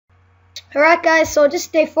Alright guys, so this is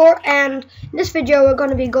day 4, and in this video we're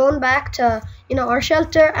going to be going back to, our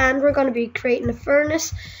shelter, and we're going to be creating a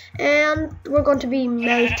furnace, and we're going to be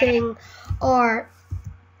melting our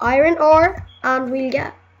iron ore, and we'll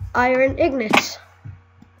get iron ingots,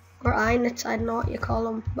 or ingots, I don't know what you call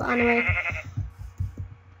them, but anyway,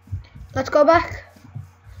 let's go back.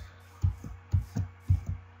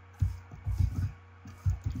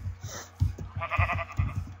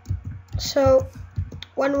 So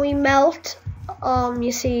when we melt,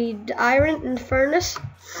 you see the iron in the furnace.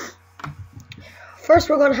 First,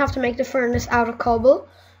 we're going to have to make the furnace out of cobble.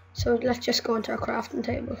 So let's just go into our crafting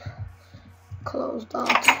table. Close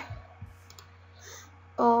that.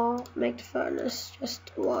 Make the furnace just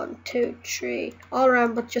 1, 2, 3 all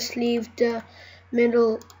around, but just leave the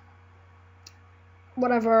middle,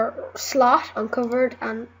 whatever slot uncovered,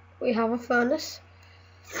 and we have a furnace.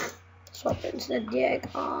 Swap instead the egg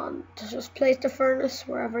on. Just place the furnace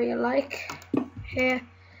wherever you like. Here.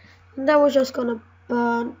 And then we're just gonna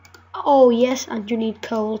burn. Oh yes, and you need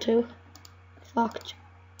coal too. Fucked.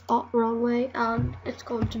 Oh, wrong way, and it's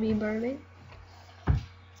going to be burning.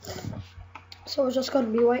 So we're just gonna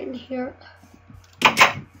be waiting here.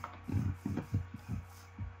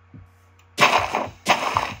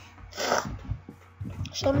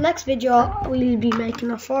 So in the next video we'll be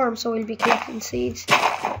making a farm, so we'll be collecting seeds.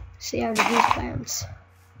 See how to these plants.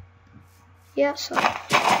 Yeah, so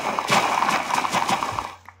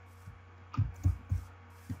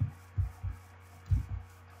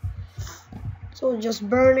we're just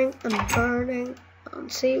burning and burning,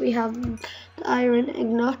 and see we have the iron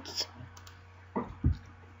ingots.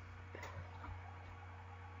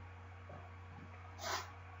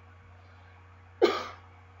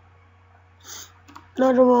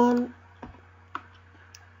 Another one.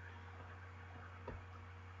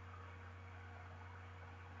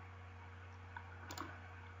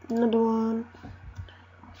 Another one.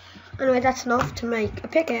 Anyway, that's enough to make a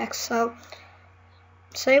pickaxe. So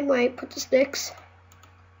same way, put the sticks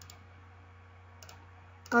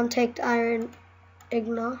and take the iron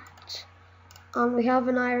ingot, and we have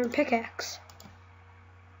an iron pickaxe,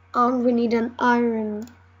 and we need an iron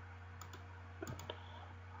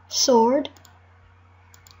sword.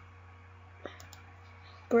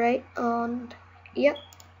 Great. And yep,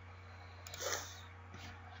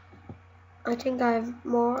 I think I have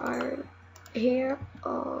more iron here,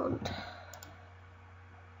 and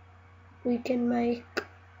we can make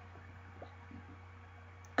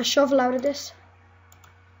a shovel out of this.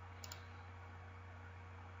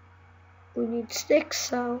 We need sticks,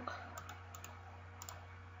 so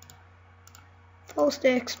 4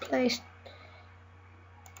 sticks, place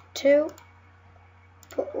 2,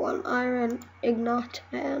 put 1 iron ingot,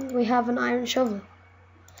 and we have an iron shovel.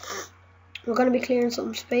 We're going to be clearing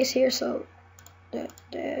some space here, so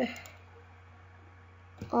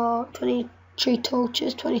 23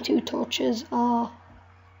 torches, 22 torches.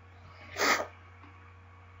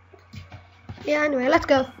 Yeah, anyway, let's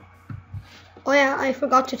go. Oh yeah, I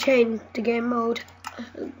forgot to change the game mode.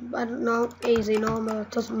 I don't know, easy, normal,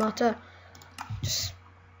 it doesn't matter. Just,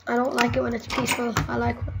 I don't like it when it's peaceful. I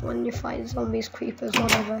like when you fight zombies, creepers,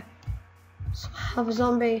 whatever. So have a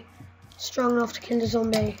zombie strong enough to kill the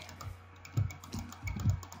zombie.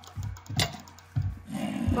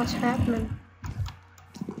 What's happening?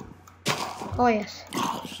 Oh yes.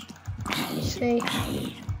 See?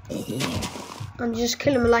 And just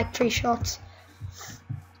kill him with like 3 shots.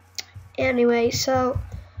 Anyway, so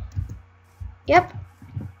yep.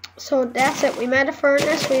 So that's it. We made a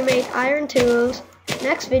furnace, we made iron tools.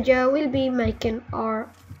 Next video we'll be making our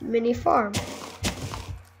mini farm.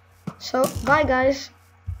 So bye guys,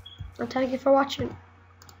 and thank you for watching.